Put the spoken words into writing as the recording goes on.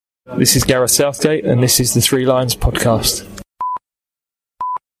This is Gareth Southgate, and this is the Three Lions podcast.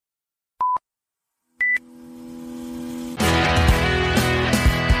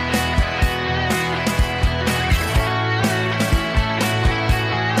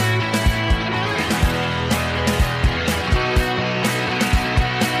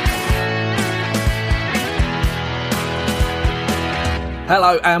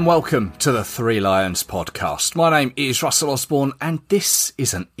 Hello and welcome to the Three Lions podcast. My name is Russell Osborne and this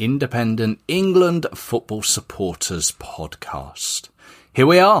is an independent England football supporters podcast. Here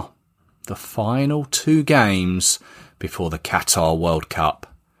we are, the final two games before the Qatar World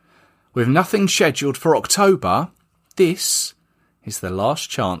Cup. With nothing scheduled for October, this is the last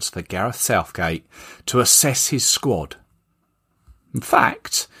chance for Gareth Southgate to assess his squad. In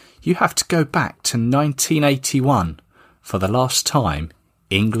fact, you have to go back to 1981 for the last time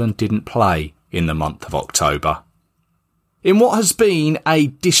England didn't play in the month of October. In what has been a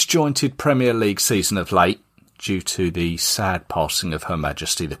disjointed Premier League season of late, due to the sad passing of Her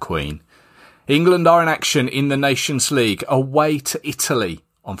Majesty the Queen, England are in action in the Nations League, away to Italy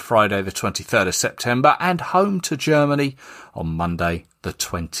on Friday the 23rd of September and home to Germany on Monday the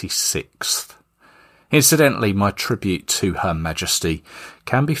 26th. Incidentally, my tribute to Her Majesty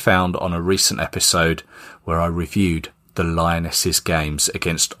can be found on a recent episode where I reviewed the Lionesses' games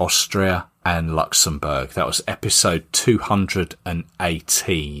against Austria and Luxembourg. That was episode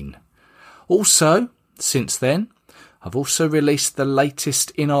 218. Also, since then, I've also released the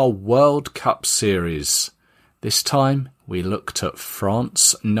latest in our World Cup series. This time, we looked at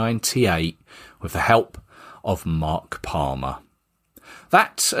France 98 with the help of Mark Palmer.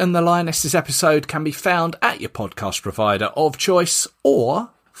 That and the Lionesses episode can be found at your podcast provider of choice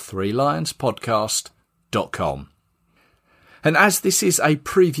or threelionspodcast.com. And as this is a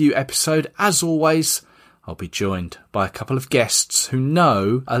preview episode, as always, I'll be joined by a couple of guests who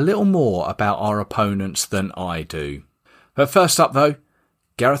know a little more about our opponents than I do. But first up though,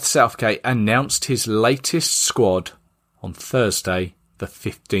 Gareth Southgate announced his latest squad on Thursday, the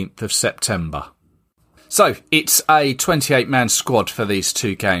 15th of September. So, it's a 28-man squad for these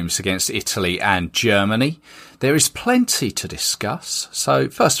two games against Italy and Germany. There is plenty to discuss. So,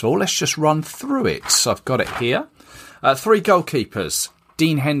 first of all, let's just run through it. So, I've got it here. Three goalkeepers,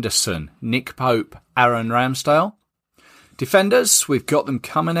 Dean Henderson, Nick Pope, Aaron Ramsdale. Defenders, we've got them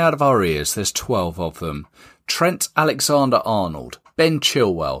coming out of our ears. There's 12 of them. Trent Alexander-Arnold, Ben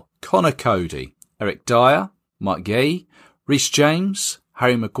Chilwell, Connor Cody, Eric Dyer, Mike Gay, Reece James,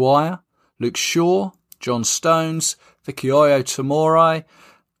 Harry Maguire, Luke Shaw, John Stones, Fikayo Tomori,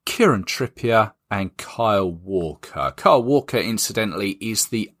 Kieran Trippier and Kyle Walker. Kyle Walker, incidentally, is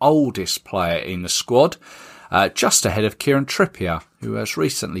the oldest player in the squad. Just ahead of Kieran Trippier, who has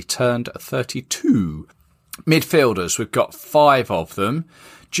recently turned 32. Midfielders, we've got 5 of them.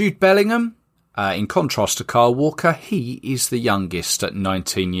 Jude Bellingham, in contrast to Kyle Walker, he is the youngest at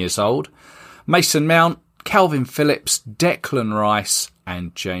 19 years old. Mason Mount, Calvin Phillips, Declan Rice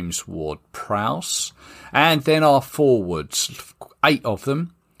and James Ward-Prowse. And then our forwards, 8 of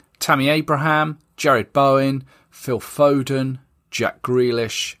them. Tammy Abraham, Jared Bowen, Phil Foden, Jack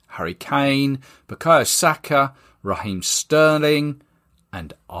Grealish, Harry Kane, Bukayo Saka, Raheem Sterling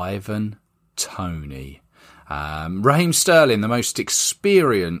and Ivan Toney. Raheem Sterling, the most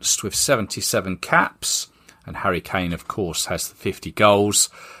experienced with 77 caps, and Harry Kane, of course, has the 50 goals.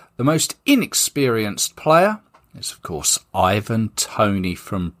 The most inexperienced player is, of course, Ivan Toney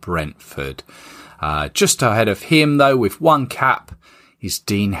from Brentford. Just ahead of him, though, with 1 cap, is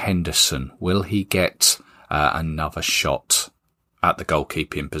Dean Henderson. Will he get another shot at the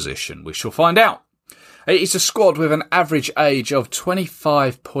goalkeeping position? We shall find out. It's a squad with an average age of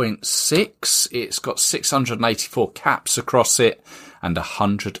 25.6. It's got 684 caps across it and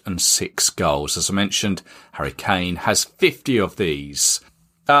 106 goals. As I mentioned, Harry Kane has 50 of these.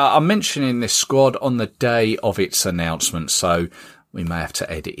 I'm mentioning this squad on the day of its announcement, so we may have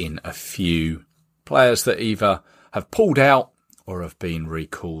to edit in a few players that either have pulled out or have been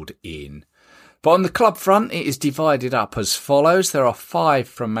recalled in. But on the club front, it is divided up as follows. There are 5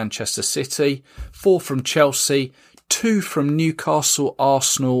 from Manchester City, 4 from Chelsea, 2 from Newcastle,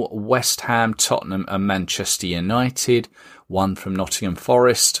 Arsenal, West Ham, Tottenham and Manchester United, 1 from Nottingham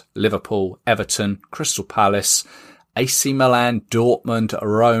Forest, Liverpool, Everton, Crystal Palace, AC Milan, Dortmund,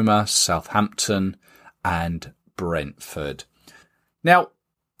 Roma, Southampton and Brentford. Now,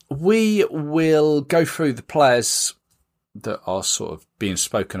 we will go through the players that are sort of being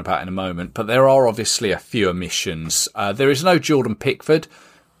spoken about in a moment, but there are obviously a few omissions. There is no Jordan Pickford,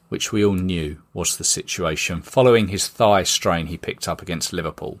 which we all knew was the situation following his thigh strain he picked up against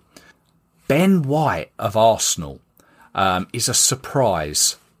Liverpool. Ben White of Arsenal is a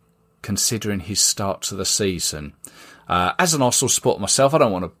surprise considering his start to the season. As an Arsenal supporter myself, I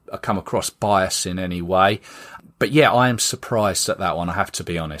don't want to come across bias in any way. But yeah, I am surprised at that one, I have to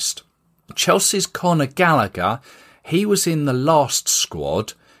be honest. Chelsea's Conor Gallagher, he was in the last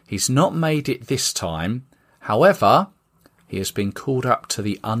squad. He's not made it this time. However, he has been called up to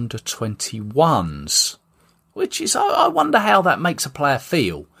the under-21s, which is, I wonder how that makes a player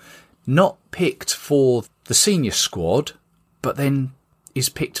feel. Not picked for the senior squad, but then is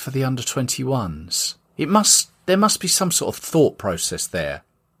picked for the under-21s. There must be some sort of thought process there.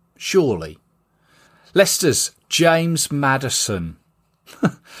 Surely. Leicester's James Maddison.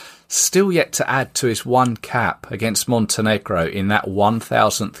 Still yet to add to his one cap against Montenegro in that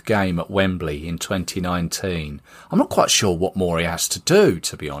 1000th game at Wembley in 2019. I'm not quite sure what more he has to do,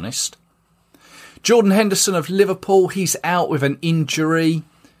 to be honest. Jordan Henderson of Liverpool, he's out with an injury.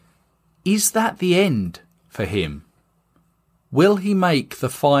 Is that the end for him? Will he make the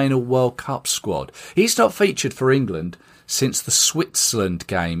final World Cup squad? He's not featured for England since the Switzerland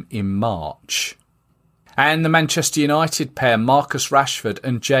game in March. And the Manchester United pair, Marcus Rashford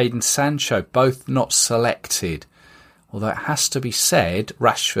and Jadon Sancho, both not selected. Although it has to be said,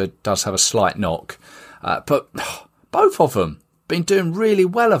 Rashford does have a slight knock. But both of them been doing really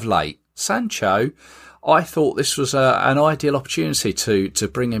well of late. Sancho, I thought this was an ideal opportunity to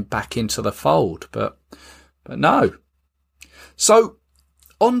bring him back into the fold. But no. So,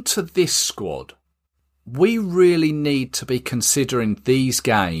 on to this squad. We really need to be considering these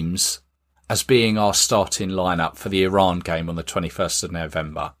games as being our starting lineup for the Iran game on the 21st of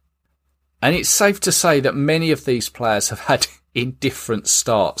November. And it's safe to say that many of these players have had indifferent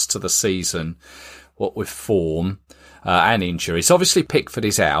starts to the season, what with form and injuries. Obviously, Pickford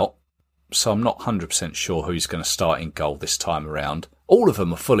is out, so I'm not 100% sure who's going to start in goal this time around. All of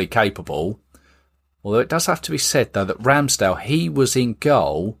them are fully capable, although it does have to be said, though, that Ramsdale, he was in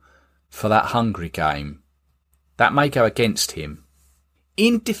goal for that Hungary game. That may go against him.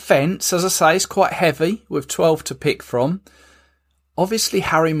 In defence, as I say, it's quite heavy with 12 to pick from. Obviously,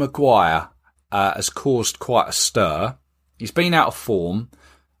 Harry Maguire has caused quite a stir. He's been out of form.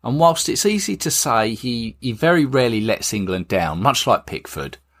 And whilst it's easy to say, he very rarely lets England down, much like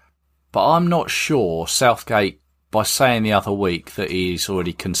Pickford. But I'm not sure Southgate, by saying the other week that he's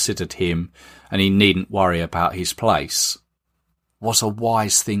already considered him and he needn't worry about his place, was a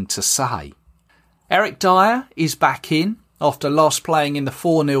wise thing to say. Eric Dyer is back in after last playing in the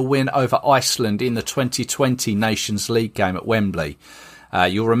 4-0 win over Iceland in the 2020 Nations League game at Wembley.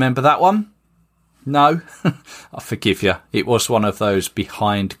 You'll remember that one? No? I forgive you. It was one of those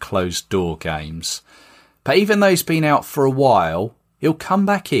behind closed door games. But even though he's been out for a while, he'll come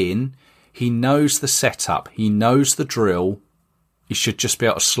back in. He knows the setup. He knows the drill. He should just be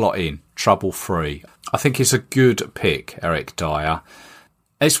able to slot in, trouble-free. I think he's a good pick, Eric Dyer.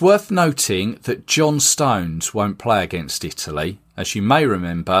 It's worth noting that John Stones won't play against Italy. As you may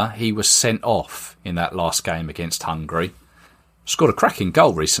remember, he was sent off in that last game against Hungary. Scored a cracking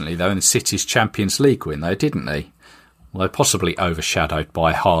goal recently, though, in City's Champions League win, though, didn't he? Although possibly overshadowed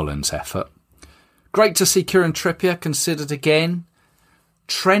by Haaland's effort. Great to see Kieran Trippier considered again.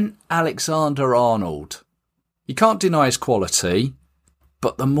 Trent Alexander-Arnold. You can't deny his quality,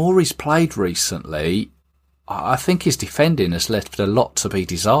 but the more he's played recently, I think his defending has left a lot to be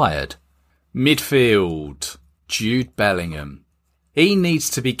desired. Midfield, Jude Bellingham. He needs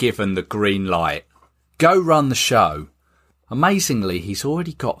to be given the green light. Go run the show. Amazingly, he's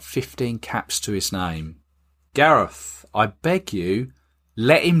already got 15 caps to his name. Gareth, I beg you,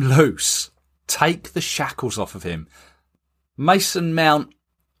 let him loose. Take the shackles off of him. Mason Mount,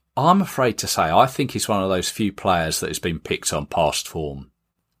 I'm afraid to say, I think he's one of those few players that has been picked on past form.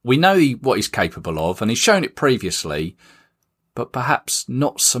 We know what he's capable of, and he's shown it previously, but perhaps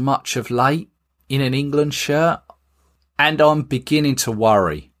not so much of late in an England shirt. And I'm beginning to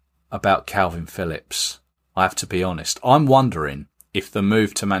worry about Calvin Phillips. I have to be honest. I'm wondering if the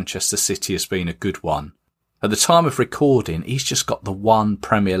move to Manchester City has been a good one. At the time of recording, he's just got the one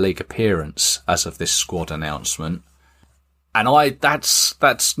Premier League appearance as of this squad announcement. And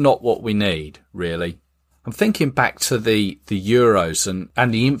that's not what we need, really. I'm thinking back to the Euros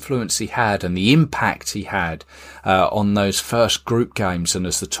and the influence he had and the impact he had on those first group games, and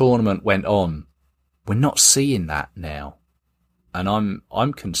as the tournament went on. We're not seeing that now, and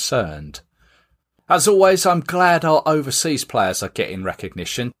I'm concerned. As always, I'm glad our overseas players are getting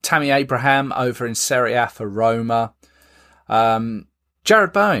recognition. Tammy Abraham over in Serie A for Roma.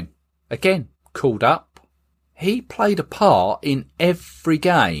 Jared Bowen, again, called up. He played a part in every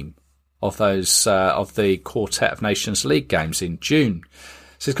game of those of the Quartet of Nations League games in June.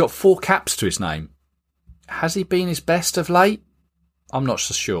 So he's got 4 caps to his name. Has he been his best of late? I'm not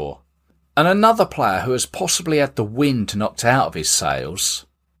so sure. And another player who has possibly had the wind knocked out of his sails,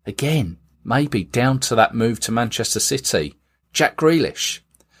 again, maybe down to that move to Manchester City, Jack Grealish.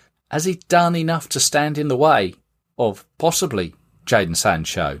 Has he done enough to stand in the way of possibly Jadon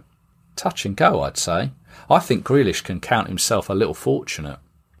Sancho? Touch and go, I'd say. I think Grealish can count himself a little fortunate.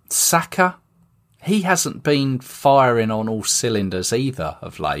 Saka, he hasn't been firing on all cylinders either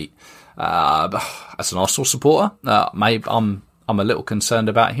of late. As an Arsenal supporter, maybe I'm a little concerned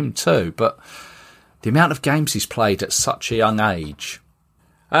about him too, but the amount of games he's played at such a young age.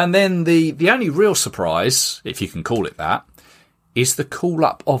 And then the only real surprise, if you can call it that, is the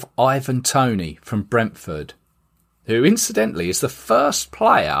call-up of Ivan Toney from Brentford, who incidentally is the first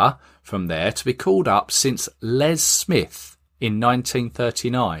player from there to be called up since Les Smith in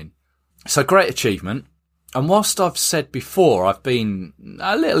 1939. So great achievement. And whilst I've said before I've been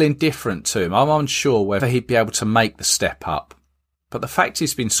a little indifferent to him, I'm unsure whether he'd be able to make the step up. But the fact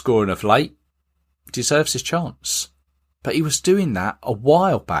he's been scoring of late deserves his chance. But he was doing that a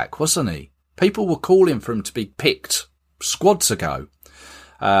while back, wasn't he? People were calling for him to be picked squads ago.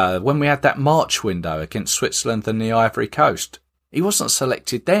 When we had that March window against Switzerland and the Ivory Coast, he wasn't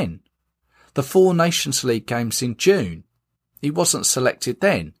selected then. The 4 Nations League games in June, he wasn't selected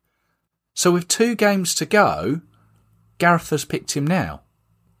then. So with 2 games to go, Gareth has picked him now.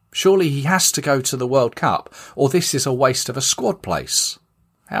 Surely he has to go to the World Cup, or this is a waste of a squad place.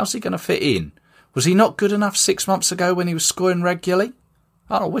 How's he going to fit in? Was he not good enough 6 months ago when he was scoring regularly?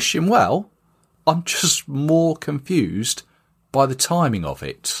 I don't wish him well. I'm just more confused by the timing of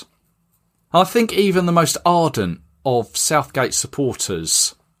it. I think even the most ardent of Southgate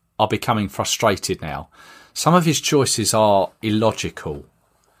supporters are becoming frustrated now. Some of his choices are illogical.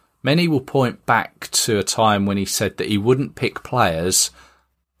 Many will point back to a time when he said that he wouldn't pick players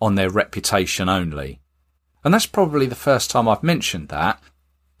on their reputation only. And that's probably the first time I've mentioned that,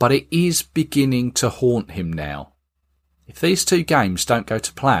 but it is beginning to haunt him now. If these 2 games don't go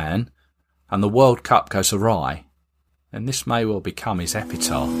to plan, and the World Cup goes awry, then this may well become his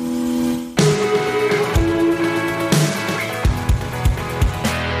epitaph.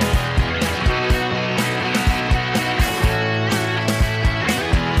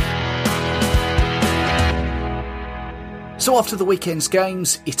 So after the weekend's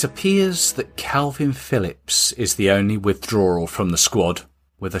games, it appears that Calvin Phillips is the only withdrawal from the squad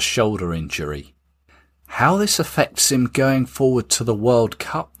with a shoulder injury. How this affects him going forward to the World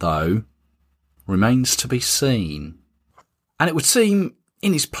Cup, though, remains to be seen. And it would seem,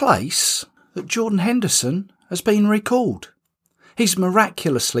 in his place, that Jordan Henderson has been recalled. He's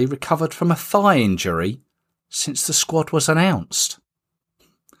miraculously recovered from a thigh injury since the squad was announced.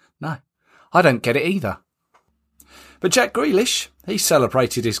 No, I don't get it either. But Jack Grealish, he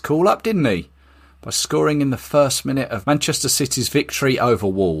celebrated his call-up, didn't he? By scoring in the first minute of Manchester City's victory over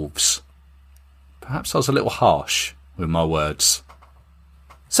Wolves. Perhaps I was a little harsh with my words.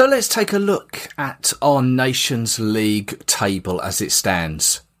 So let's take a look at our Nations League table as it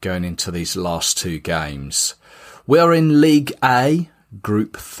stands going into these last 2 games. We are in League A,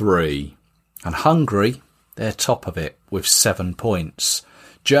 Group 3. And Hungary, they're top of it with 7 points.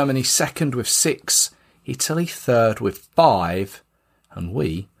 Germany second with 6. Italy third with 5, and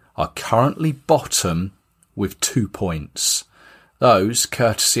we are currently bottom with 2 points. Those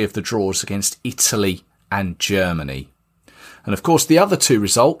courtesy of the draws against Italy and Germany. And of course the other 2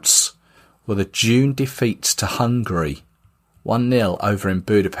 results were the June defeats to Hungary, 1-0 over in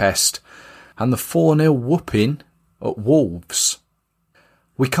Budapest, and the 4-0 whooping at Wolves.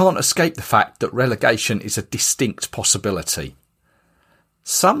 We can't escape the fact that relegation is a distinct possibility.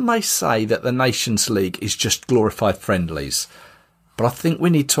 Some may say that the Nations League is just glorified friendlies, but I think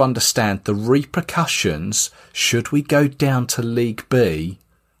we need to understand the repercussions, should we go down to League B,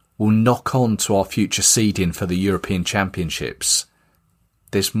 will knock on to our future seeding for the European Championships.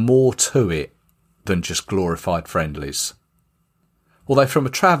 There's more to it than just glorified friendlies. Although from a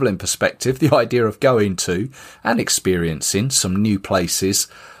travelling perspective, the idea of going to and experiencing some new places,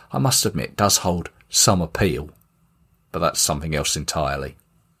 I must admit, does hold some appeal. But that's something else entirely.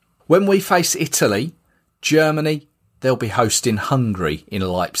 When we face Italy, Germany, they'll be hosting Hungary in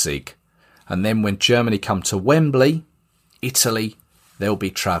Leipzig. And then when Germany come to Wembley, Italy, they'll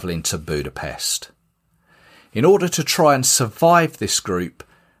be travelling to Budapest. In order to try and survive this group,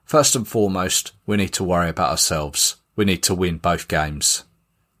 first and foremost, we need to worry about ourselves. We need to win both games.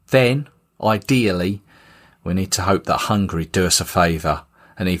 Then, ideally, we need to hope that Hungary do us a favour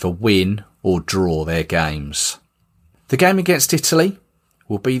and either win or draw their games. The game against Italy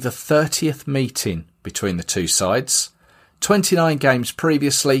will be the 30th meeting between the 2 sides. 29 games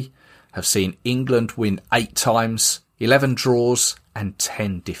previously have seen England win 8 times, 11 draws and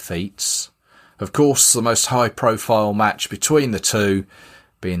 10 defeats. Of course, the most high-profile match between the two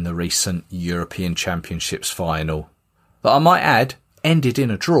being the recent European Championships final, that I might add ended in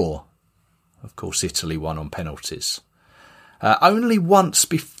a draw. Of course, Italy won on penalties. Only once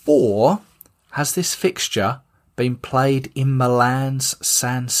before has this fixture been played in Milan's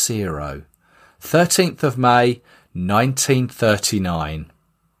San Siro. 13th of May, 1939.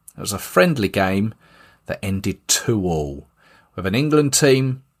 It was a friendly game that ended 2-2, with an England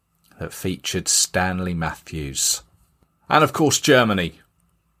team that featured Stanley Matthews. And of course Germany.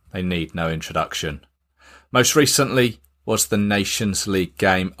 They need no introduction. Most recently was the Nations League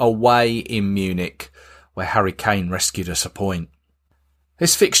game away in Munich, where Harry Kane rescued us a point.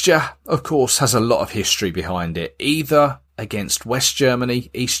 This fixture, of course, has a lot of history behind it, either against West Germany,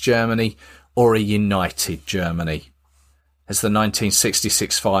 East Germany, or a united Germany. There's the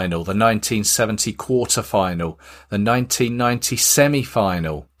 1966 final, the 1970 quarter-final, the 1990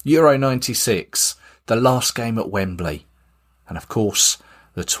 semi-final, Euro 96, the last game at Wembley, and of course,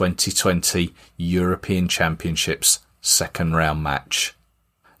 the 2020 European Championships second round match.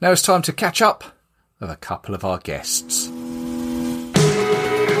 Now it's time to catch up with a couple of our guests.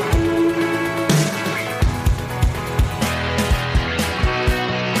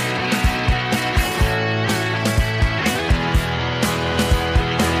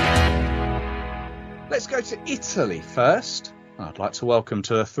 Let's go to Italy first. I'd like to welcome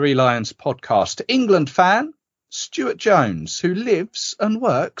to the Three Lions podcast England fan Stuart Jones, who lives and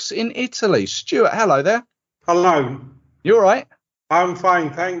works in Italy. Stuart, hello there. Hello. You all right? I'm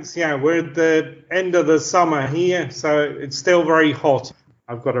fine, thanks. Yeah, we're at the end of the summer here, so it's still very hot.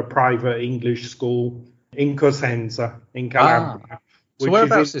 I've got a private English school in Cosenza, in Calabria. So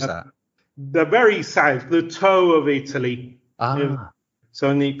whereabouts is that? The very south, the toe of Italy. So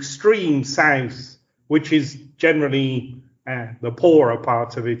in the extreme south, which is generally the poorer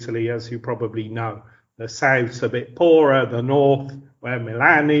part of Italy, as you probably know. The south's a bit poorer. The north, where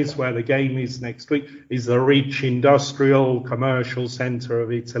Milan is, where the game is next week, is the rich industrial commercial centre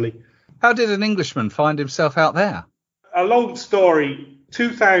of Italy. How did an Englishman find himself out there? A long story.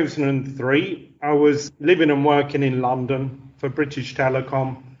 2003, I was living and working in London for British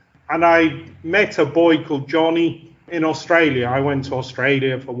Telecom, and I met a boy called Johnny in Australia. I went to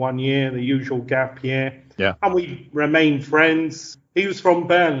Australia for 1 year, the usual gap year, and we remained friends. He was from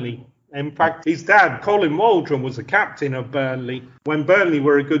Burnley. In fact, his dad, Colin Waldron, was a captain of Burnley when Burnley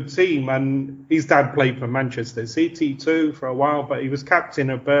were a good team, and his dad played for Manchester City too for a while, but he was captain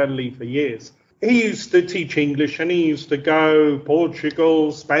of Burnley for years. He used to teach English, and he used to go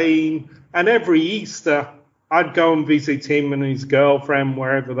Portugal, Spain, and every Easter I'd go and visit him and his girlfriend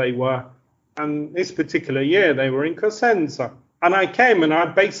wherever they were. And this particular year they were in Cosenza. And I came, and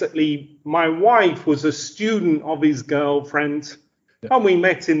my wife was a student of his girlfriend. And we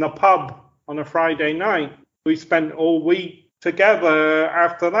met in the pub on a Friday night. We spent all week together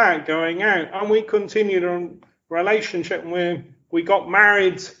after that going out, and we continued a relationship. We got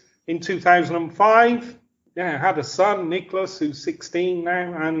married in 2005. Yeah, I had a son, Nicholas, who's 16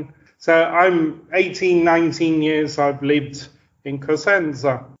 now. And so I'm 18, 19 years I've lived in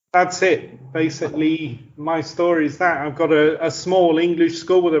Cosenza. That's it. Basically, my story is that. I've got a small English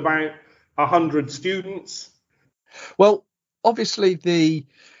school with about 100 students. Well, obviously, the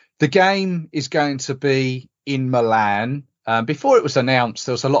game is going to be in Milan. Before it was announced,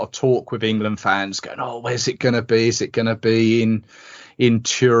 there was a lot of talk with England fans going, "Oh, where's it going to be? Is it going to be in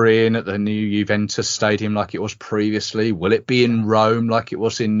Turin at the new Juventus Stadium like it was previously? Will it be in Rome like it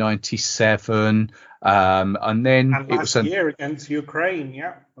was in '97?" And then it was a year against Ukraine,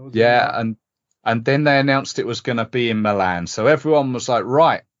 and then they announced it was going to be in Milan. So everyone was like,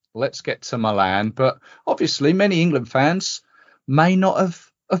 "Right, let's get to Milan." But obviously, many England fans may not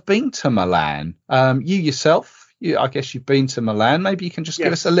have been to Milan. You yourself, I guess you've been to Milan. Maybe you can just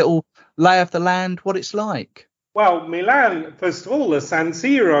give us a little lay of the land, what it's like. Well, Milan, first of all, the San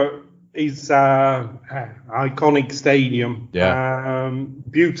Siro is an iconic stadium.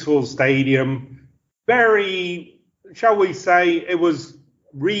 Beautiful stadium. Very, shall we say, it was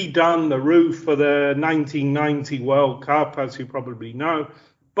redone, the roof for the 1990 World Cup, as you probably know.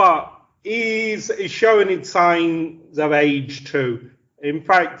 But is showing its signs of age too. In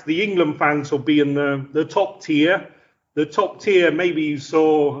fact, the England fans will be in the top tier. The top tier, maybe you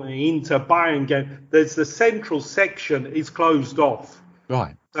saw Inter Bayern game. There's the central section is closed off.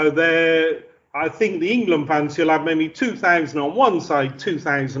 Right. So I think the England fans, you'll have maybe 2,000 on one side,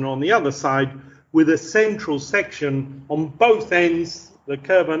 2,000 on the other side, with a central section on both ends, the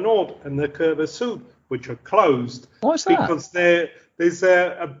Curva Nord and the Curva Sud, which are closed. Why is that? Because there's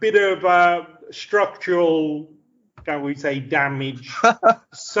a bit of structural can we say, damage.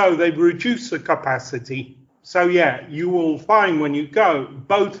 So they've reduced the capacity. So, yeah, you will find when you go,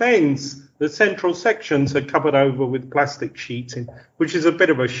 both ends, the central sections are covered over with plastic sheeting, which is a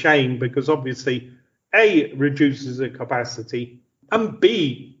bit of a shame because obviously, A, it reduces the capacity, and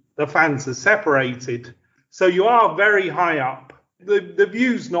B, the fans are separated. So you are very high up. The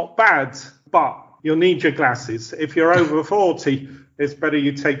view's not bad, but you'll need your glasses. If you're over 40, it's better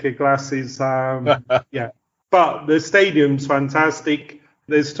you take your glasses. Yeah. But the stadium's fantastic.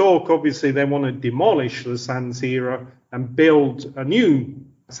 There's talk, obviously, they want to demolish the San Siro and build a new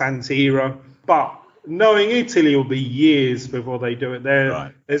San Siro. But knowing Italy will be years before they do it.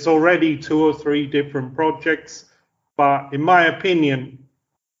 There's already 2 or 3 different projects. But in my opinion,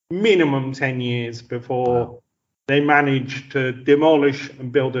 minimum 10 years before they manage to demolish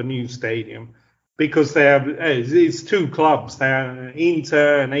and build a new stadium. Because it's 2 clubs. They're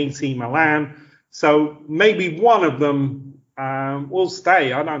Inter and AC Milan. So maybe one of them will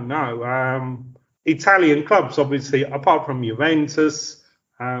stay. I don't know. Italian clubs, obviously, apart from Juventus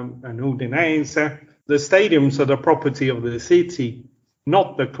and Udinese, the stadiums are the property of the city,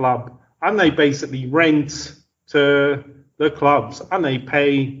 not the club. And they basically rent to the clubs and they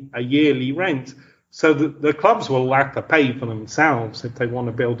pay a yearly rent. So the clubs will have to pay for themselves if they want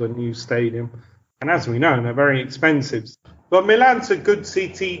to build a new stadium. And as we know, they're very expensive. But Milan's a good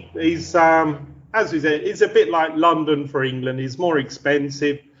city. As we said, it's a bit like London for England. It's more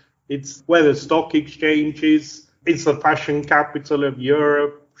expensive. It's where the stock exchange is. It's the fashion capital of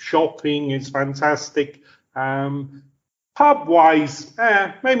Europe. Shopping is fantastic. Pub-wise,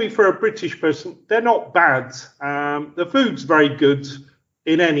 maybe for a British person, they're not bad. The food's very good.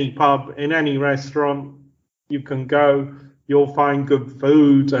 In any pub, in any restaurant you can go, you'll find good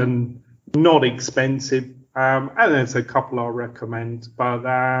food and not expensive. And there's a couple I recommend. But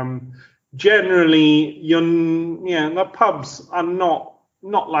generally, the pubs are not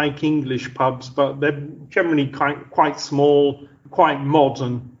like English pubs, but they're generally quite small, quite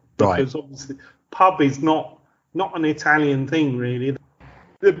modern. Because obviously, pub is not an Italian thing, really.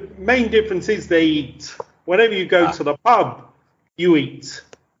 The main difference is they eat. Whenever you go to the pub, you eat.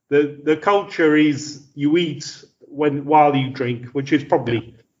 The culture is you eat while you drink, which is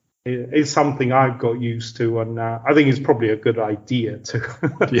probably is something I've got used to, and I think it's probably a good idea too.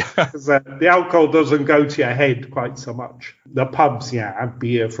 Because the alcohol doesn't go to your head quite so much. The pubs, have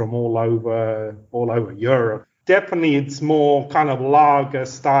beer from all over Europe. Definitely, it's more kind of lager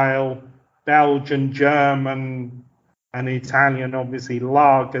style, Belgian, German, and Italian. Obviously,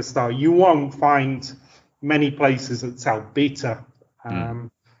 lager style. You won't find many places that sell bitter.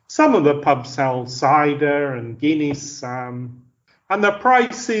 Some of the pubs sell cider and Guinness. And the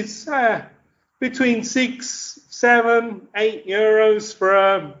price is between 6, 7, 8 euros for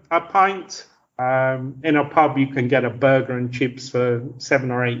a pint. In a pub, you can get a burger and chips for 7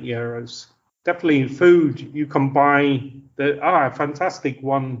 or 8 euros. Definitely food, you can buy a fantastic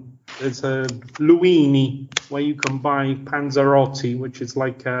one. There's a Luini where you can buy panzerotti, which is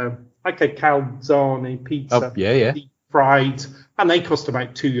like a calzone pizza. Deep fried, and they cost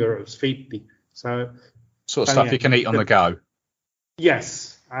about €2.50. So sort of stuff you can eat on the go.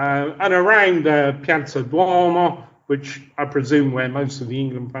 Yes, and around Piazza Duomo, which I presume where most of the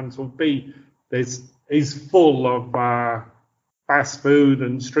England fans will be, is full of fast food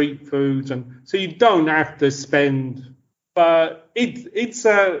and street food, and so you don't have to spend. But it's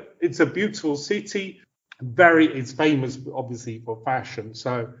a beautiful city. It's famous obviously for fashion.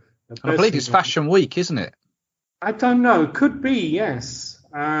 So I believe it's Fashion Week, isn't it? I don't know. Could be, yes.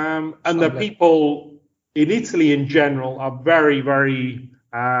 And the people in Italy in general are very, very,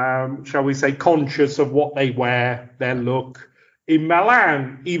 shall we say, conscious of what they wear, their look. In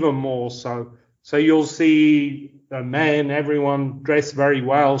Milan, even more so. So you'll see the men, everyone dressed very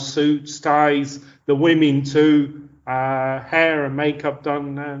well, suits, ties, the women too, hair and makeup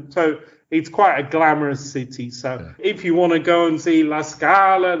done. So it's quite a glamorous city. So if you want to go and see La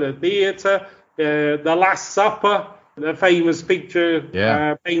Scala, the theatre, the Last Supper, the famous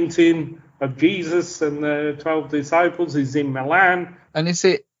picture painting of Jesus and the 12 disciples is in Milan. And is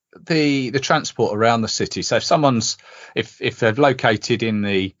it the transport around the city? So if they're located in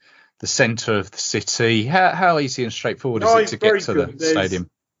the centre of the city, how easy and straightforward is it to get to the stadium?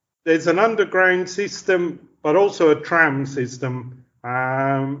 There's an underground system, but also a tram system.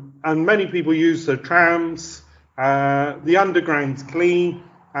 And many people use the trams. The underground's clean.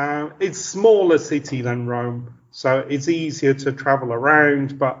 It's a smaller city than Rome, so it's easier to travel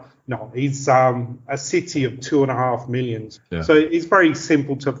around. But no, it's a city of 2.5 million. Yeah. So it's very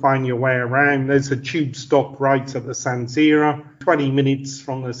simple to find your way around. There's a tube stop right at the San Siro, 20 minutes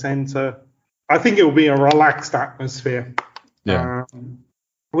from the centre. I think it will be a relaxed atmosphere. Yeah.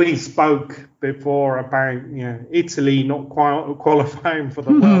 We spoke before about Italy not qualifying for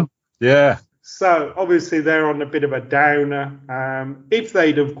the World. Yeah. So obviously they're on a bit of a downer. If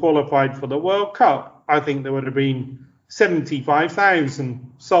they'd have qualified for the World Cup, I think there would have been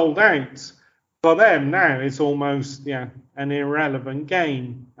 75,000 sold out. For them now, it's almost an irrelevant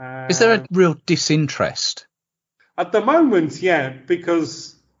game. Is there a real disinterest? At the moment,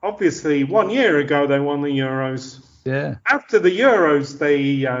 because obviously 1 year ago they won the Euros. Yeah. After the Euros,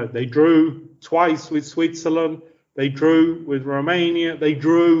 they drew twice with Switzerland. They drew with Romania. They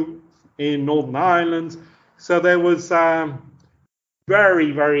drew in Northern Ireland. So there was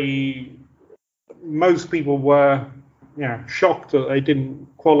very, very. Most people were shocked that they didn't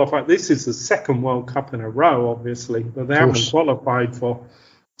qualify. This is the second World Cup in a row, obviously, that they haven't qualified for.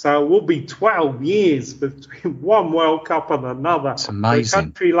 So it will be 12 years between one World Cup and another. It's amazing. A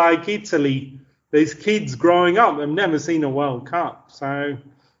country like Italy, there's kids growing up, they've never seen a World Cup. So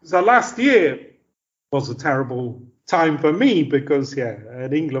last year was a terrible time for me because,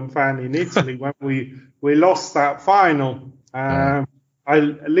 an England fan in Italy, when we lost that final, I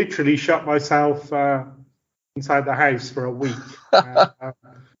literally shut myself inside the house for a week.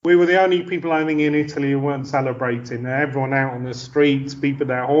 We were the only people, I think, in Italy who weren't celebrating. Everyone out on the streets, beeping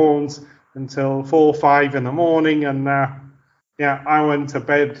their horns until 4 or 5 in the morning. And, I went to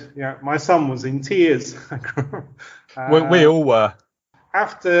bed. My son was in tears. We all were.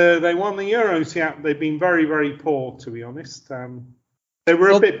 After they won the Euros, they've been very, very poor, to be honest. They were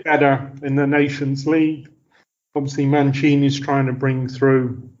a bit better in the Nations League. Obviously, Mancini's trying to bring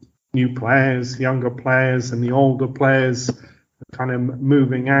through new players, younger players, and the older players kind of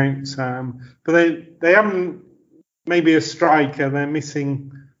moving out. But they haven't maybe a striker. They're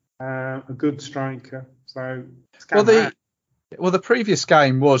missing a good striker. So it's the previous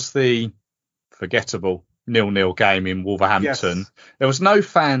game was the forgettable 0-0 game in Wolverhampton. Yes. There was no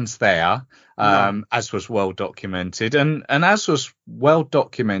fans there, as was well documented. And as was well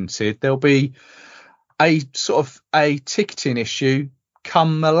documented, there'll be a sort of a ticketing issue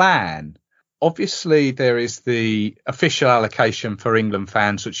come Milan. Obviously, there is the official allocation for England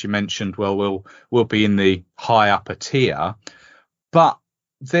fans, which you mentioned. Well, we'll be in the high upper tier, but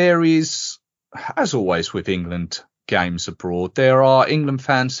there is, as always with England games abroad, there are England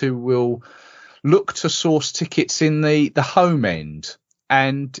fans who will look to source tickets in the home end,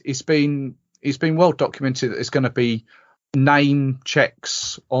 and it's been well documented that there's going to be name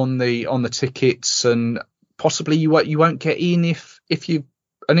checks on the tickets, and possibly you won't get in if you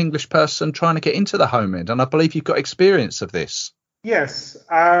an English person trying to get into the home end. And I believe you've got experience of this. Yes.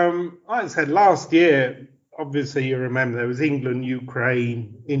 Like I said, last year, obviously you remember there was England,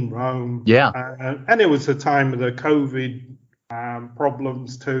 Ukraine in Rome. Yeah. And it was the time of the COVID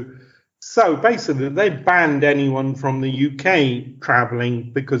problems too. So basically they banned anyone from the UK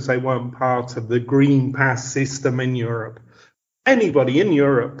travelling because they weren't part of the Green Pass system in Europe. Anybody in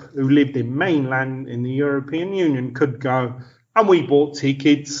Europe who lived in mainland in the European Union could go. And we bought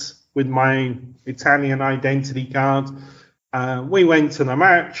tickets with my Italian identity card. We went to the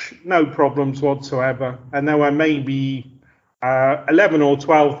match, no problems whatsoever. And there were maybe 11 or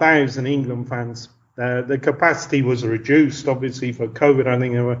 12,000 England fans. The capacity was reduced, obviously, for COVID. I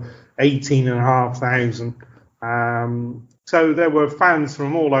think there were 18,500. So there were fans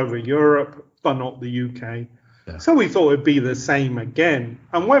from all over Europe, but not the UK. Yeah. So we thought it'd be the same again.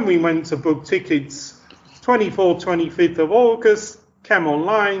 And when we went to book tickets, 24th, 25th of August, came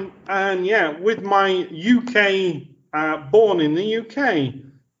online, and with my UK, born in the UK,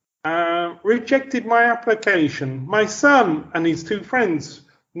 rejected my application. My son and his 2 friends,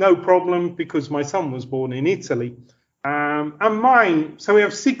 no problem, because my son was born in Italy. And mine, so we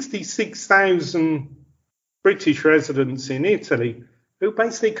have 66,000 British residents in Italy who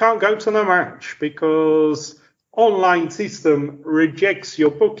basically can't go to the match because online system rejects your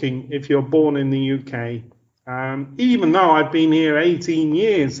booking if you're born in the UK. Even though I've been here 18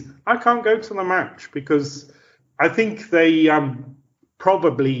 years, I can't go to the match because I think they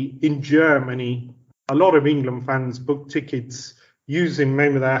probably in Germany, a lot of England fans book tickets using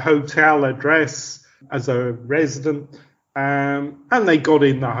maybe their hotel address as a resident, and they got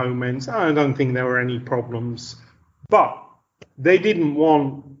in the home end. So I don't think there were any problems. But they didn't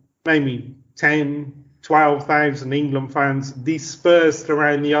want maybe 10, 12,000 England fans dispersed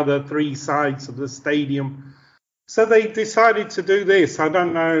around the other 3 sides of the stadium. So they decided to do this. I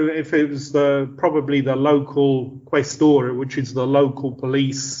don't know if it was probably the local Questura, which is the local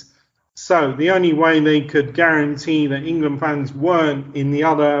police. So the only way they could guarantee that England fans weren't in the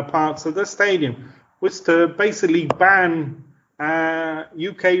other parts of the stadium was to basically ban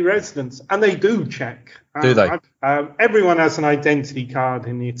UK residents, and they do check. Do they? Everyone has an identity card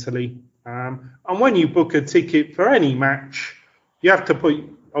in Italy, and when you book a ticket for any match, you have to put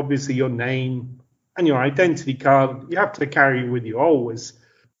obviously your name and your identity card. You have to carry with you always.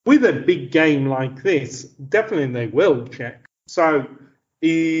 With a big game like this, definitely they will check. So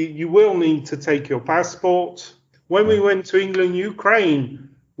you will need to take your passport. When we went to England, Ukraine,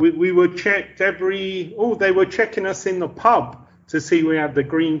 we were checked they were checking us in the pub to see we had the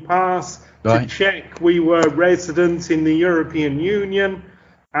green pass, to check we were residents in the European Union.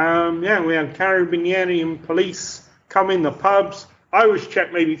 We had Carabinieri police come in the pubs. I was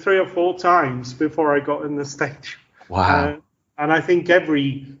checked maybe 3 or 4 times before I got in the stage. Wow. And I think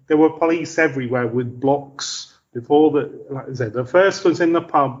there were police everywhere with blocks before like I said, the first was in the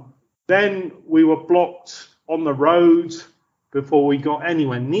pub. Then we were blocked on the road before we got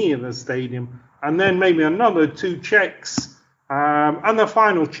anywhere near the stadium. And then maybe another 2 checks. And the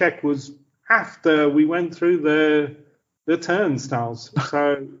final check was after we went through the turnstiles.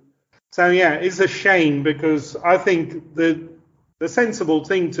 So yeah, it's a shame because I think the sensible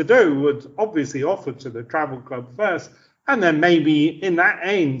thing to do would obviously offer to the travel club first. And then maybe in that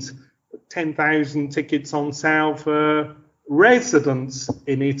end, 10,000 tickets on sale for residents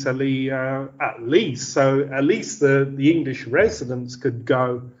in Italy at least. So at least the English residents could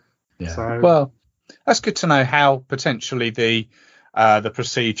go. Yeah. So, well, that's good to know how potentially the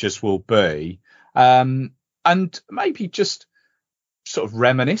procedures will be. And maybe just sort of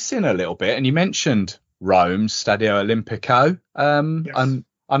reminiscing a little bit. And you mentioned Rome, Stadio Olimpico. yes. And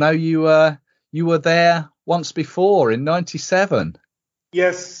I know you were there once before in '97.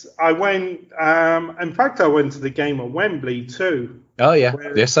 Yes, I went. In fact, I went to the game at Wembley too. Oh yeah,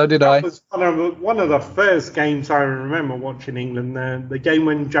 yes, so did I. That was one of the first games I remember watching England. The game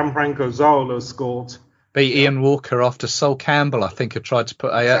when Gianfranco Zola scored. Beat Ian Walker after Sol Campbell, I think, had tried to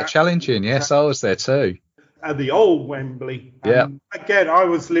put a challenge in. Yes, I was there too. At the old Wembley. Yeah. Again, I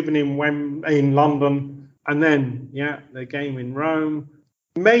was living in London, and then the game in Rome.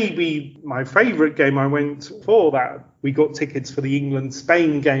 Maybe my favourite game I went for that. We got tickets for the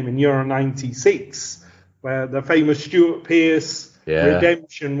England-Spain game in Euro 96, where the famous Stuart Pearce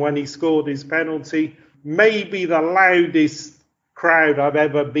redemption when he scored his penalty. Maybe the loudest crowd I've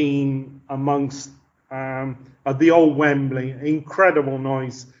ever been amongst at the old Wembley. Incredible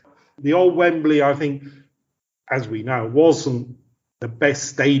noise. The old Wembley, I think, as we know, wasn't the best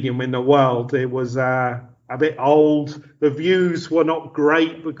stadium in the world. It was a bit old. The views were not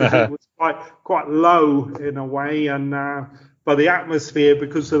great because it was quite low in a way, and but the atmosphere,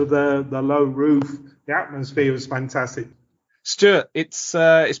 because of the low roof, the atmosphere was fantastic. Stuart,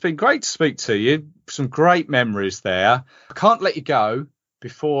 it's been great to speak to you. Some great memories there. I can't let you go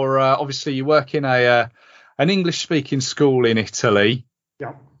before obviously you work in an English-speaking school in Italy.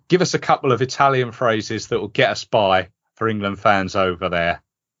 Yeah. Give us a couple of Italian phrases that will get us by for England fans over there.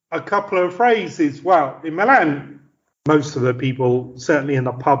 A couple of phrases. Well, in Milan, most of the people, certainly in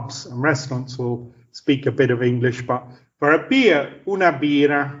the pubs and restaurants, will speak a bit of English. But for a beer, una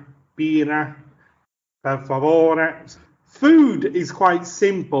birra, per favore. Food is quite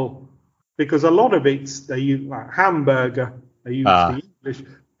simple because a lot of they use like hamburger, they use the English,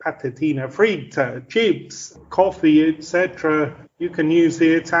 patatina fritta, chips, coffee, etc. You can use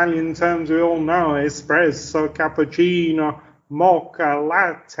the Italian terms we all know: espresso, cappuccino, mocha,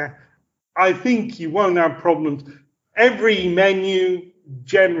 latte. I think you won't have problems. Every menu,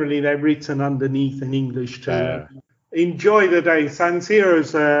 generally, they're written underneath in English too. Enjoy the day. San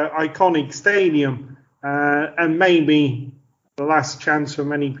Siro's an iconic stadium, and maybe the last chance for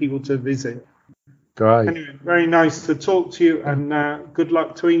many people to visit. Great. Anyway, very nice to talk to you, and good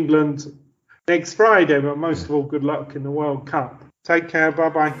luck to England next Friday, but most of all, good luck in the World Cup. Take care.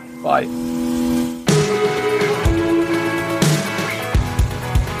 Bye-bye. Bye.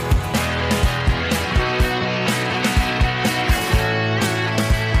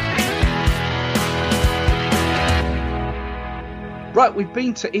 Right, we've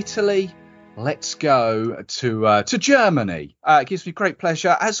been to Italy. Let's go to Germany. It gives me great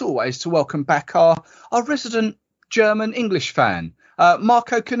pleasure, as always, to welcome back our resident German English fan,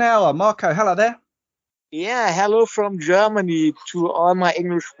 Marco Canella. Marco, hello there. Yeah, hello from Germany to all my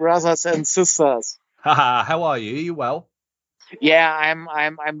English brothers and sisters. How are you? Are you well? Yeah,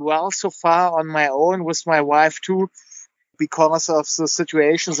 I'm well so far on my own with my wife too, because of the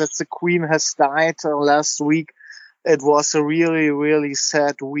situation that the Queen has died last week. It was a really, really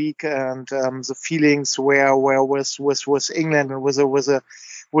sad week, and the feelings were with England and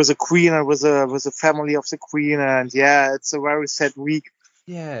with a Queen and with a family of the Queen, and yeah, it's a very sad week.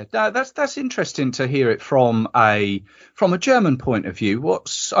 Yeah, that's interesting to hear it from a German point of view.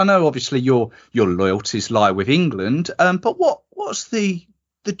 I know obviously your loyalties lie with England, but what's the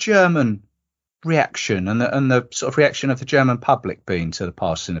German reaction and the sort of reaction of the German public been to the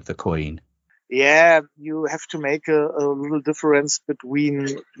passing of the Queen? Yeah, you have to make a little difference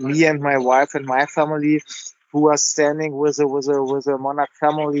between me and my wife and my family, who are standing with a monarch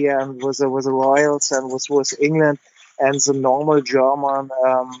family and with the royals and with England, and the normal German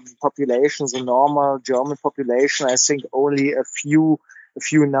population. The normal German population, I think, only a few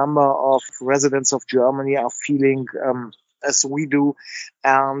number of residents of Germany are feeling as we do,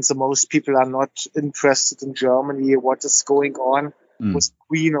 and the most people are not interested in Germany, what is going on with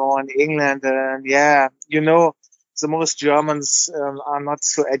Queen or in England. And the most Germans are not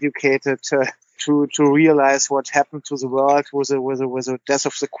so educated to realize what happened to the world with the death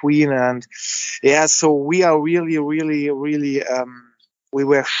of the Queen. And so we are really we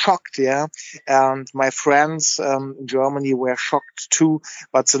were shocked, and my friends in Germany were shocked too.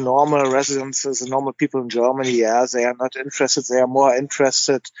 But the normal residents, the normal people in Germany, they are not interested. They are more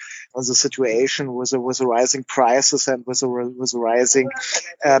interested in the situation with the rising prices and with the rising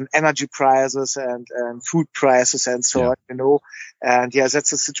energy prices and food prices and so on, And that's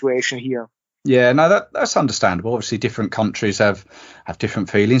the situation here. Yeah, no, that's understandable. Obviously, different countries have different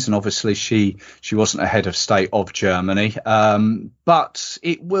feelings, and obviously she wasn't a head of state of Germany. But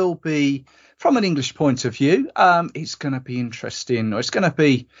it will be, from an English point of view, it's going to be interesting, or it's going to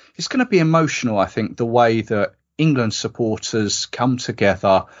be emotional. I think the way that England supporters come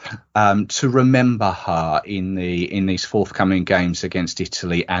together to remember her in these forthcoming games against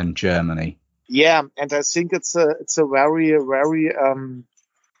Italy and Germany. Yeah, and I think it's a very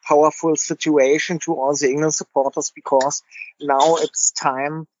powerful situation to all the England supporters, because now it's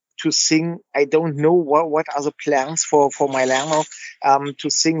time to sing. I don't know what are the plans for Milano to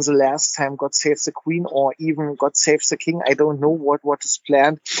sing the last time God Save the Queen, or even God Save the King. I don't know what is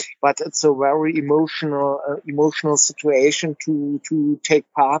planned, but it's a very emotional situation to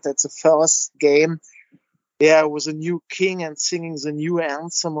take part. It's the first game with a new king and singing the new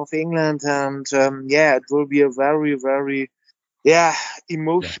anthem of England, and it will be a very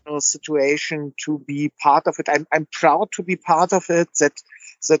emotional situation to be part of it. I'm proud to be part of it, that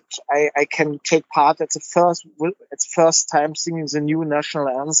I can take part. It's first time singing the new national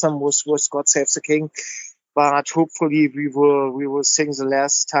anthem with God Save the King, but hopefully we will sing the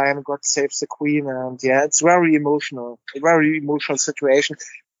last time God Save the Queen. And it's a very emotional situation.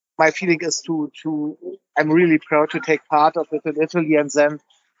 My feeling is I'm really proud to take part of it in Italy, and then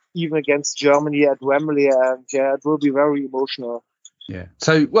even against Germany at Wembley, and it will be very emotional. Yeah.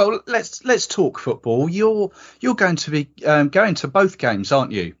 So, well, let's talk football. You're going to be going to both games,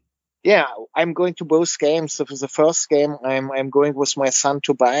 aren't you? Yeah, I'm going to both games. So for the first game, I'm going with my son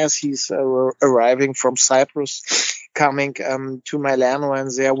Tobias. He's arriving from Cyprus, coming to Milano,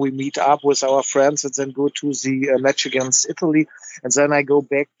 and there we meet up with our friends and then go to the match against Italy. And then I go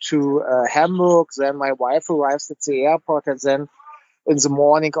back to Hamburg. Then my wife arrives at the airport, and then in the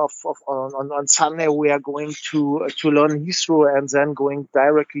morning on Sunday we are going to London Heathrow, and then going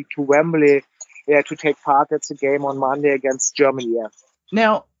directly to Wembley to take part at the game on Monday against Germany. Yeah.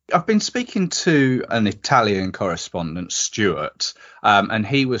 Now, I've been speaking to an Italian correspondent, Stuart, and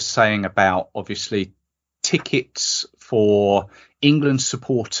he was saying about obviously tickets for England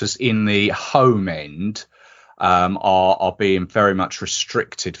supporters in the home end are being very much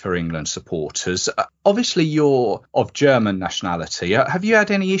restricted for England supporters. Obviously, you're of German nationality. Have you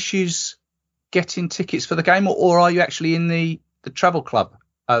had any issues getting tickets for the game, or are you actually in the travel club,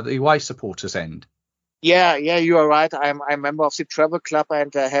 the away supporters end? Yeah, you are right. I'm a member of the travel club,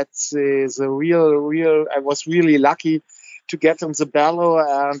 and I had the real. I was really lucky to get in the Bello,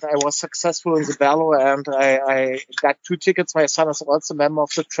 and I was successful in the Bello, and I got 2 tickets. My son is also a member of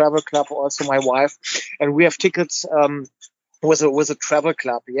the travel club, also my wife, and we have tickets with a travel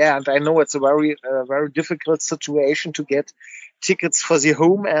club. Yeah, and I know it's a very difficult situation to get tickets for the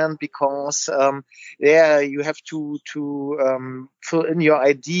home end, because you have to fill in your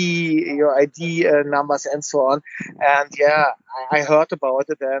ID numbers and so on. And I heard about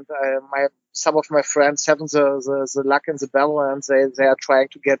it, and some of my friends have the luck in the Bello, and they are trying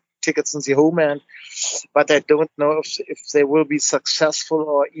to get tickets in the home end, but I don't know if they will be successful,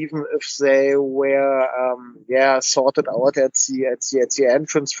 or even if they were sorted out at the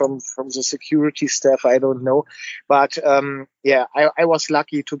entrance from the security staff. I don't know, but I was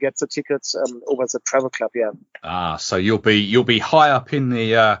lucky to get the tickets over the travel club. Yeah. So you'll be high up in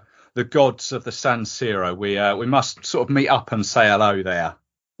the gods of the San Siro. We must sort of meet up and say hello there.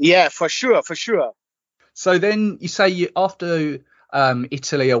 Yeah, for sure. So then you say after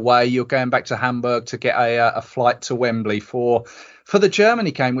Italy away. You're going back to Hamburg to get a flight to Wembley for the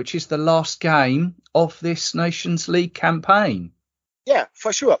Germany game, which is the last game of this Nations League campaign. Yeah,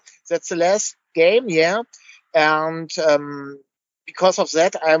 for sure. That's the last game, yeah. And because of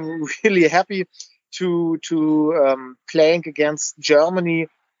that, I'm really happy to playing against Germany,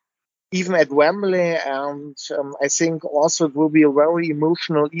 even at Wembley. And I think also it will be a very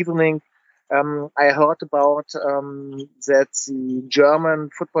emotional evening. I heard about that the German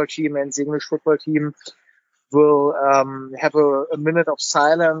football team and the English football team will have a minute of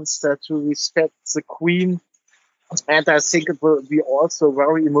silence to respect the Queen. And I think it will be also a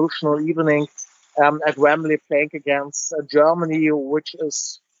very emotional evening at Wembley playing against Germany, which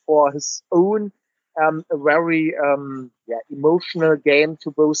is for his own a very emotional game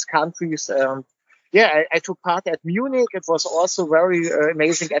to both countries. I took part at Munich. It was also very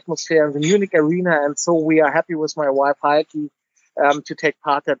amazing atmosphere in the Munich arena. And so we are happy with my wife, Heike, to take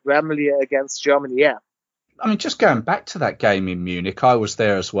part at Wembley against Germany. Yeah. I mean, just going back to that game in Munich, I was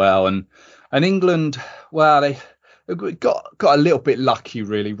there as well. And England, well, they got a little bit lucky,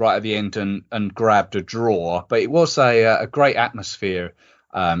 really, right at the end and grabbed a draw. But it was a great atmosphere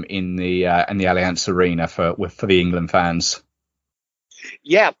in the Allianz Arena for the England fans.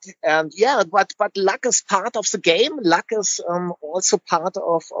 Yeah, but luck is part of the game. Luck is also part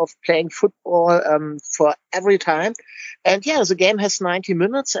of playing football for every time. And yeah, the game has 90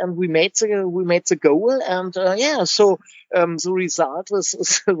 minutes, and we made the goal. And so the result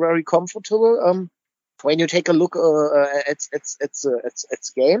is very comfortable. When you take a look at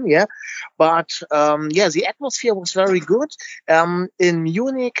the game, yeah, but the atmosphere was very good. In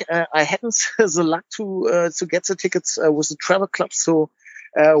Munich, I hadn't the luck to get the tickets with the travel club, so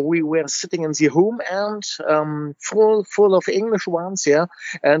we were sitting in the home end, full of English ones, yeah,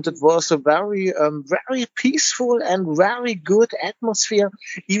 and it was a very peaceful and very good atmosphere,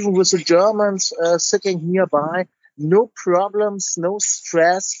 even with the Germans sitting nearby. No problems, no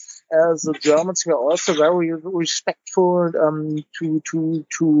stress. The Germans were also very respectful to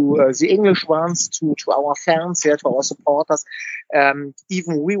the English ones, to our fans, yeah, to our supporters.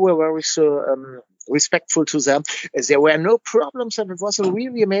 Even we were very respectful to them. There were no problems, and it was a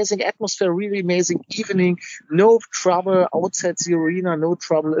really amazing atmosphere, really amazing evening. No trouble outside the arena, no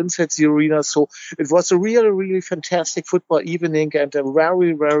trouble inside the arena. So it was a really, really fantastic football evening and a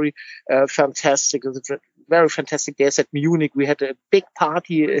very, very fantastic. Very fantastic days at Munich. We had a big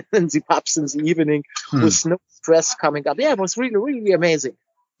party in the pubs in the evening with no stress coming up. Yeah, it was really, really amazing.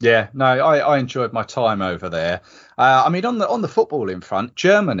 Yeah, no, I enjoyed my time over there. I mean, on the footballing front,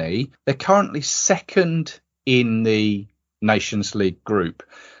 Germany, they're currently second in the Nations League group.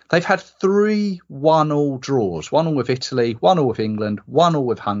 They've had 3 1-1 draws, 1-1 with Italy, 1-1 with England, 1-1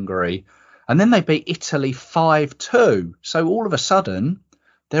 with Hungary, and then they beat Italy 5-2. So all of a sudden,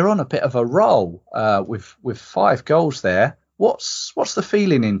 they're on a bit of a roll with 5 goals there. What's the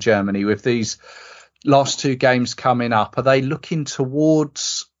feeling in Germany with these last 2 games coming up? Are they looking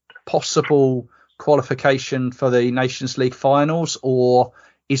towards possible qualification for the Nations League finals, or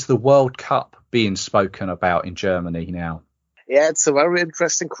is the World Cup being spoken about in Germany now? Yeah, it's a very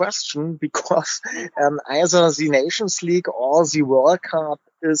interesting question because either the Nations League or the World Cup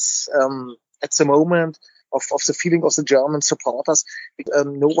is at the moment of the feeling of the German supporters.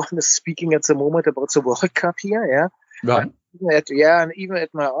 No one is speaking at the moment about the World Cup here, yeah. Right. And even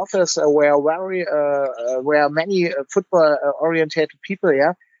at my office, where many football-oriented people,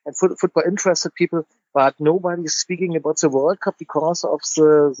 yeah, and football interested people, but nobody is speaking about the World Cup because of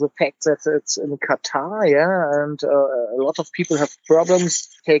the fact that it's in Qatar, yeah, and a lot of people have problems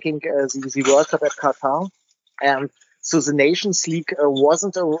taking the World Cup at Qatar, and so the Nations League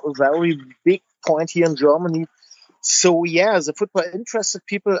wasn't a very big point here in Germany. So yeah, the football interested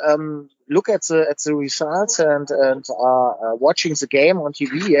people look at the results and are watching the game on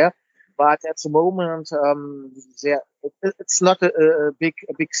TV, yeah. But at the moment, it's not a big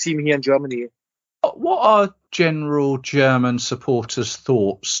theme here in Germany. What are general German supporters'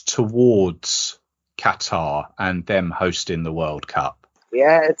 thoughts towards Qatar and them hosting the World Cup?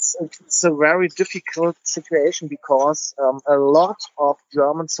 Yeah, it's a very difficult situation because a lot of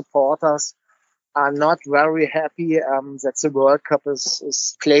German supporters are not very happy that the World Cup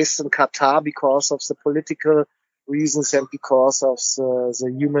is placed in Qatar because of the political reasons and because of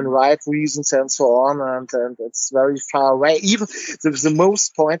the human rights reasons and so on, and it's very far away. Even the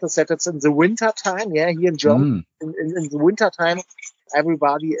most point is that it's in the winter time, yeah, here in Germany. In the winter time,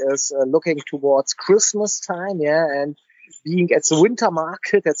 everybody is looking towards Christmas time, yeah, and being at the winter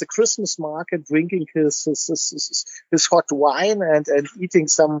market, at the Christmas market, drinking his hot wine and eating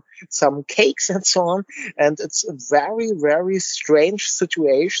some cakes and so on. And it's a very, very strange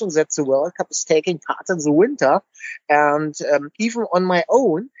situation that the World Cup is taking part in the winter. And even on my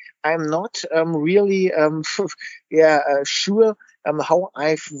own, I'm not really sure how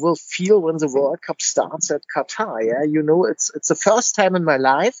I will feel when the World Cup starts at Qatar. Yeah, you know, it's the first time in my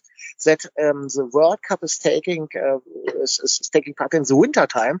life that the World Cup is taking part in the winter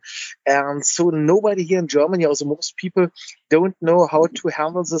time, and so nobody here in Germany, or most people, don't know how to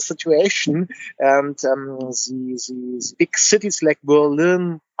handle the situation. And the big cities like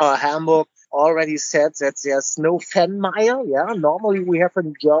Berlin or Hamburg already said that there's no Fanmeile. Yeah, normally we have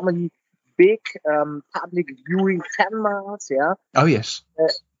in Germany big public viewing fan miles, yeah. Oh, yes.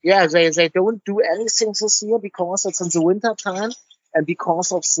 They don't do anything this year because it's in the winter time and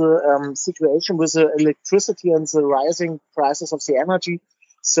because of the situation with the electricity and the rising prices of the energy.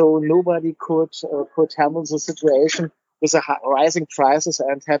 So nobody could handle the situation with the rising prices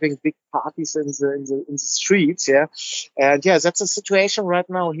and having big parties in the streets, yeah. And yeah, that's the situation right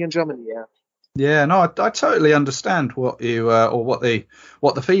now here in Germany, yeah. Yeah, no, I totally understand what you or what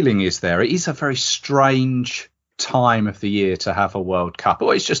the feeling is there. It is a very strange time of the year to have a World Cup.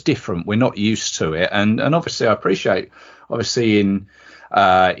 Well, it's just different. We're not used to it, and obviously I appreciate. Obviously in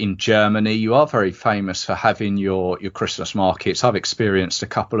Germany, you are very famous for having your Christmas markets. I've experienced a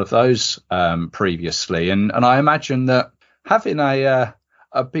couple of those previously, and I imagine that having a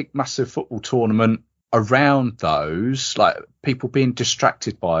big massive football tournament around those, like people being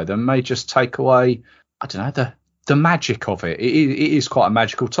distracted by them, may just take away, I don't know, the magic of it. It is quite a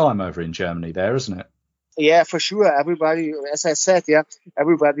magical time over in Germany there, isn't it? Yeah, for sure. Everybody, as I said,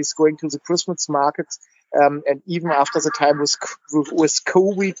 everybody's going to the Christmas markets. And even after the time with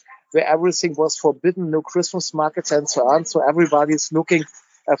COVID, where everything was forbidden, no Christmas markets and so on. So everybody's looking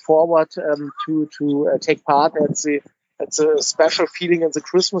forward to take part at the special feeling in the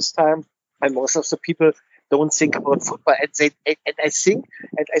Christmas time. And most of the people don't think about football. And I think,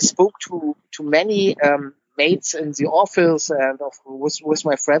 and I spoke to many mates in the office and with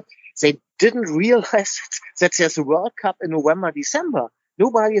my friend, they didn't realize that there's a World Cup in November, December.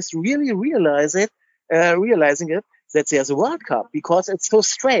 Nobody is really realizing it that there's a World Cup because it's so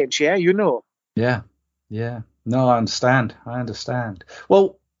strange. Yeah, you know. Yeah. No, I understand.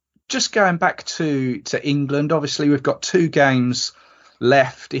 Well, just going back to England, obviously we've got 2 games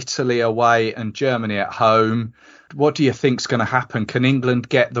left, Italy away and Germany at home. What do you think's going to happen? Can England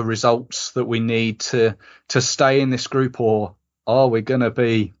get the results that we need to stay in this group, or are we going to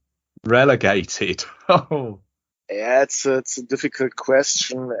be relegated? Yeah, it's a difficult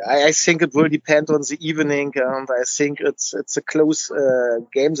question. I think it will depend on the evening, and I think it's a close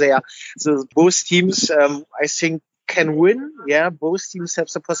game there. So both teams, I think, can win. Yeah, both teams have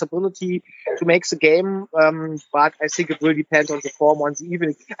the possibility to make the game, but I think it will depend on the form on the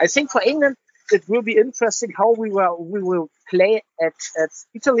evening. I think for England, it will be interesting how we will play at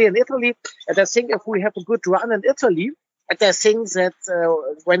Italy. And I think if we have a good run in Italy, and I think that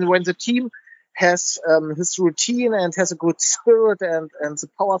when the team has his routine and has a good spirit and the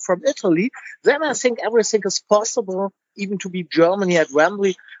power from Italy, then I think everything is possible, even to beat Germany at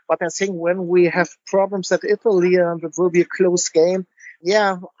Wembley. But I think when we have problems at Italy and it will be a close game,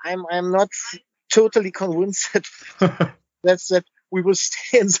 yeah, I'm not totally convinced that we will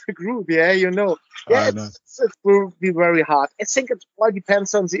stay in the group. Yeah, you know. Yeah, it will be very hard. I think it all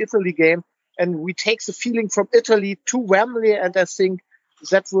depends on the Italy game, and we take the feeling from Italy to Wembley, and I think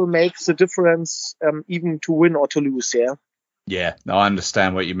that will make the difference, even to win or to lose. Yeah, no, I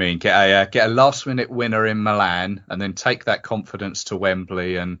understand what you mean. Get a last minute winner in Milan, and then take that confidence to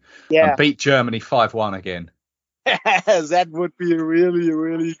Wembley and beat Germany 5-1 again. That would be really,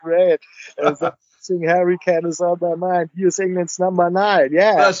 really great. Harry Kane is on my mind. He is England's number 9.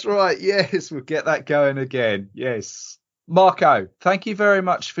 Yeah, that's right. Yes, we'll get that going again. Yes. Marco, thank you very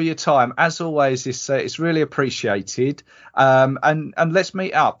much for your time. As always, it's really appreciated. And let's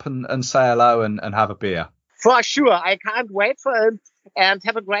meet up and say hello and have a beer. For sure. I can't wait for it, and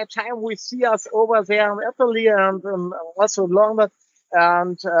have a great time. We see us over there in Italy and also London.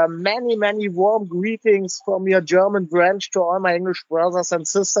 And many, many warm greetings from your German branch to all my English brothers and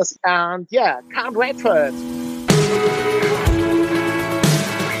sisters. And yeah, can't wait for it.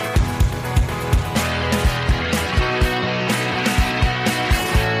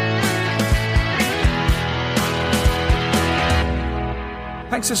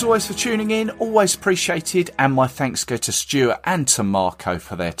 Thanks as always for tuning in, always appreciated, and my thanks go to Stuart and to Marco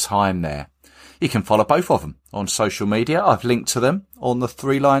for their time there. You can follow both of them on social media. I've linked to them on the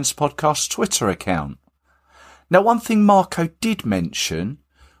 3 Lions Podcast Twitter account. Now, one thing Marco did mention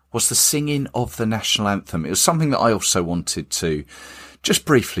was the singing of the national anthem. It was something that I also wanted to just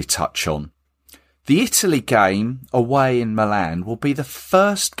briefly touch on. The Italy game away in Milan will be the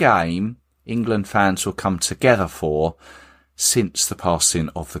first game England fans will come together for since the passing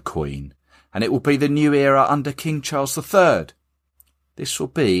of the Queen, and it will be the new era under King Charles III. This will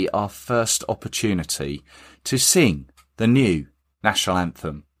be our first opportunity to sing the new national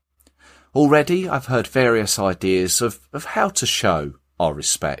anthem. Already I've heard various ideas of how to show our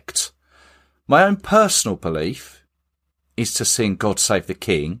respect. My own personal belief is to sing God Save the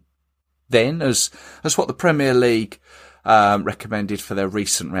King. Then, as what the Premier League recommended for their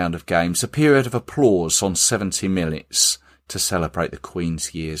recent round of games, a period of applause on 70 minutes to celebrate the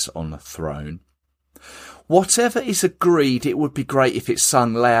Queen's years on the throne. Whatever is agreed, it would be great if it's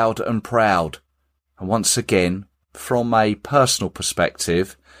sung loud and proud. And once again, from a personal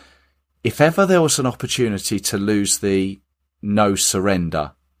perspective, if ever there was an opportunity to lose the no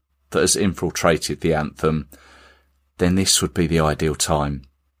surrender that has infiltrated the anthem, then this would be the ideal time.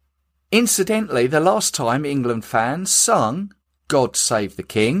 Incidentally, the last time England fans sung God Save the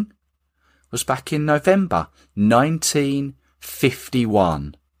King was back in November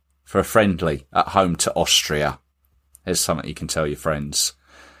 1951 for a friendly at home to Austria. There's something you can tell your friends.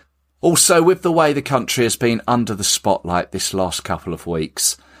 Also, with the way the country has been under the spotlight this last couple of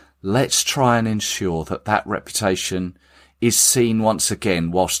weeks, let's try and ensure that reputation is seen once again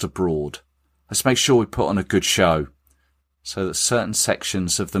whilst abroad. Let's make sure we put on a good show so that certain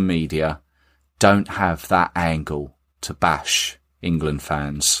sections of the media don't have that angle to bash England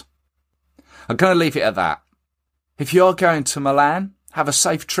fans. I'm going to leave it at that. If you are going to Milan, have a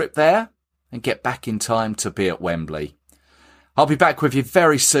safe trip there and get back in time to be at Wembley. I'll be back with you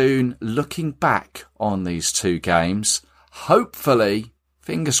very soon, looking back on these two games, hopefully,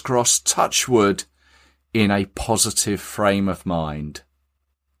 fingers crossed, touch wood, in a positive frame of mind.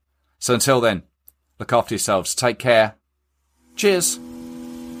 So until then, look after yourselves, take care, cheers.